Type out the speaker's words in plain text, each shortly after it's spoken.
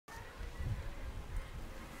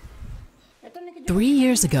3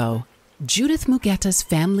 years ago, Judith Mugeta's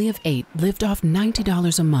family of 8 lived off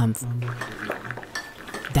 $90 a month.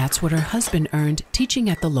 That's what her husband earned teaching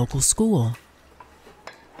at the local school.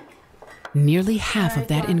 Nearly half of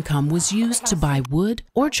that income was used to buy wood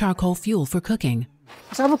or charcoal fuel for cooking.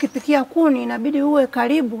 Kwa sababu kipikia kuni inabidi uwe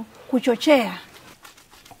karibu kuchochea.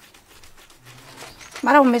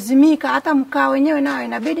 Mara umezimika hata mkaa wenyewe nao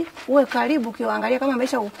inabidi uwe karibu kiangalia kama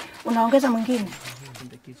maisha unaongeza mwingine.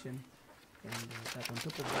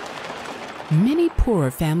 Many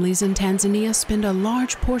poorer families in Tanzania spend a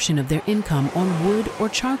large portion of their income on wood or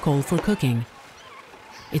charcoal for cooking.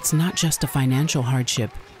 It's not just a financial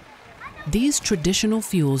hardship. These traditional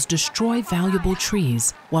fuels destroy valuable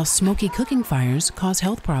trees, while smoky cooking fires cause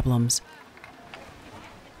health problems.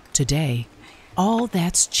 Today, all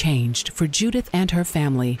that's changed for Judith and her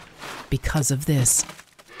family because of this.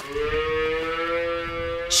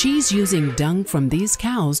 She's using dung from these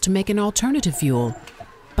cows to make an alternative fuel,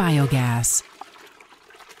 biogas.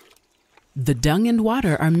 The dung and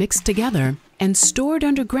water are mixed together and stored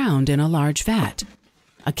underground in a large vat.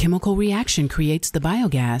 A chemical reaction creates the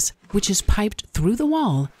biogas, which is piped through the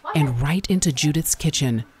wall and right into Judith's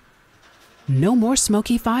kitchen. No more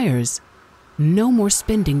smoky fires. No more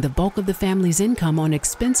spending the bulk of the family's income on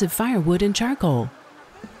expensive firewood and charcoal.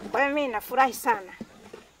 Kwa mimi nafurahi sana.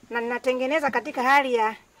 Na ninatengeneza katika hali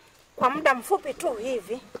ya kwa muda mfupi tu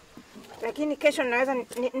hivi. Lakini kesho naweza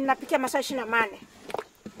ninapikia masaa 28.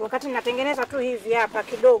 Wakati ninatengeneza tu hivi hapa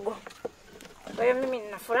kidogo. Kwa hiyo mimi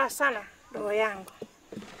ninafurahi sana roho yangu.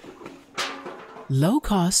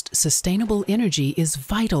 Low-cost, sustainable energy is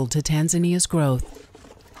vital to Tanzania's growth.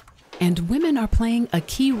 And women are playing a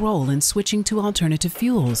key role in switching to alternative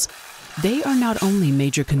fuels. They are not only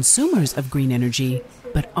major consumers of green energy,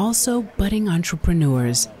 but also budding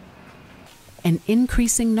entrepreneurs. An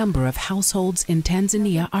increasing number of households in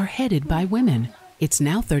Tanzania are headed by women. It's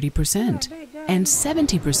now 30%, and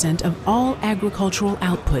 70% of all agricultural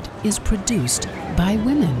output is produced by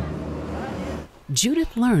women.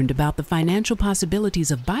 Judith learned about the financial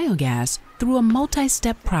possibilities of biogas through a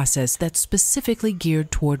multi-step process that's specifically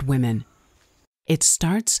geared toward women. It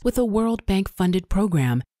starts with a World Bank-funded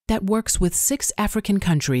program that works with 6 African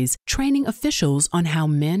countries, training officials on how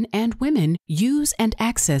men and women use and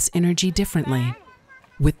access energy differently.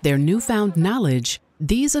 With their newfound knowledge,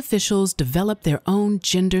 these officials develop their own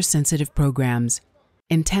gender-sensitive programs.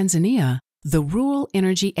 In Tanzania, the Rural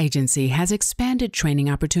Energy Agency has expanded training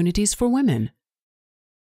opportunities for women.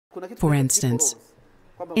 For instance,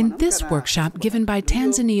 in this workshop given by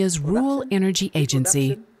Tanzania's Rural Energy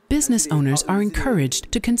Agency, business owners are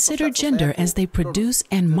encouraged to consider gender as they produce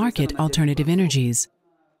and market alternative energies.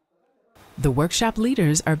 The workshop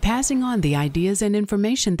leaders are passing on the ideas and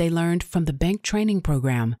information they learned from the bank training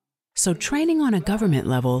program. So training on a government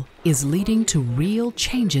level is leading to real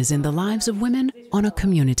changes in the lives of women on a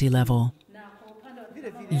community level.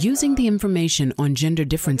 Using the information on gender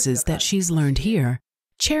differences that she's learned here,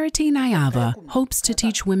 Charity Nayava hopes to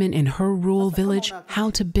teach women in her rural village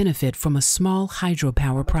how to benefit from a small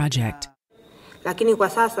hydropower project. Lakini kwa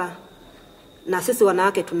sasa na sisi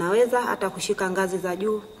wanawake tunaweza hata kushika ngazi za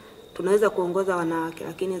juu, tunaweza kuongoza wanawake,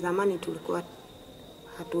 lakini zamani tulikuwa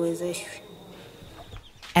hatuwezeshwi.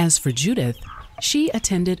 As for Judith, she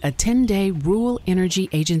attended a 10-day Rural Energy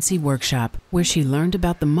Agency workshop where she learned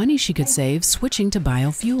about the money she could save switching to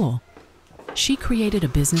biofuel. She created a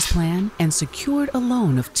business plan and secured a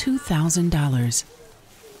loan of $2,000.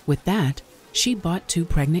 With that, she bought 2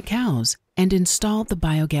 pregnant cows and installed the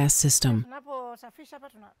biogas system.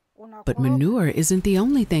 But manure isn't the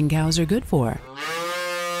only thing cows are good for.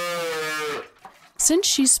 Since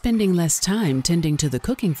she's spending less time tending to the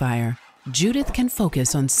cooking fire, Judith can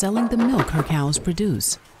focus on selling the milk her cows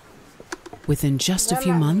produce. Within just a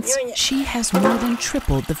few months, she has more than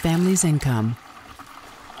tripled the family's income.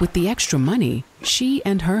 With the extra money, she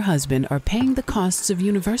and her husband are paying the costs of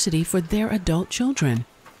university for their adult children.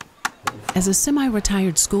 As a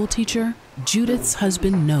semi-retired school teacher, Judith's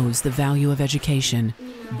husband knows the value of education.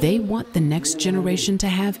 They want the next generation to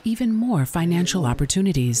have even more financial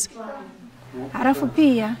opportunities. Halafu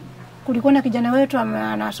pia kulikuwa na kijana wetu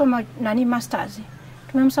anasoma masters.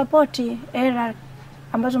 Tumemsupport era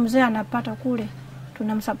ambazo mzee anapata kule.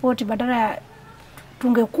 Tunamsupport badala ya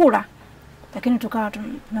tungekula. The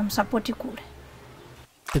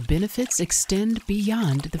benefits extend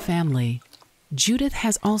beyond the family. Judith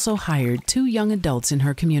has also hired 2 young adults in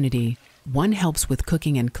her community. One helps with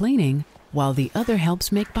cooking and cleaning, while the other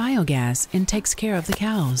helps make biogas and takes care of the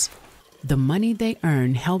cows. The money they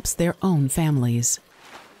earn helps their own families.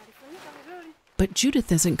 But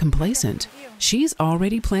Judith isn't complacent. She's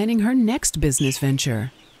already planning her next business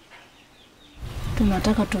venture.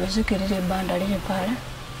 tunataka tuwezeke lile banda lile pale.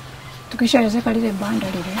 Tukishawezeka lile banda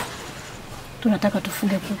lile, tunataka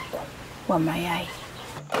tufuge kuku wa mayai.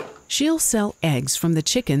 She'll sell eggs from the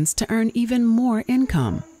chickens to earn even more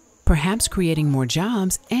income, perhaps creating more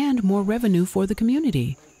jobs and more revenue for the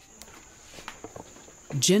community.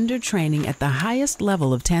 Gender training at the highest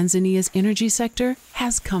level of Tanzania's energy sector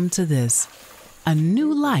has come to this, a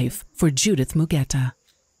new life for Judith Mugeta.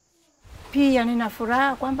 Pia nina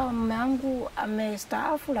furaha kwamba mume wangu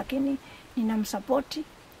amestaafu, lakini ninamsapoti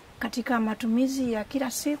katika matumizi ya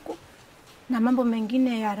kila siku na mambo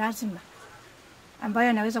mengine ya lazima ambayo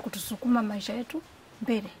yanaweza kutusukuma maisha yetu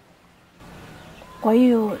mbele. Kwa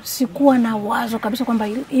hiyo sikuwa na wazo kabisa kwamba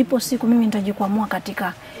ipo siku mimi nitajikwamua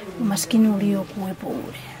katika umaskini uliokuwepo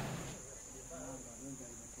ule.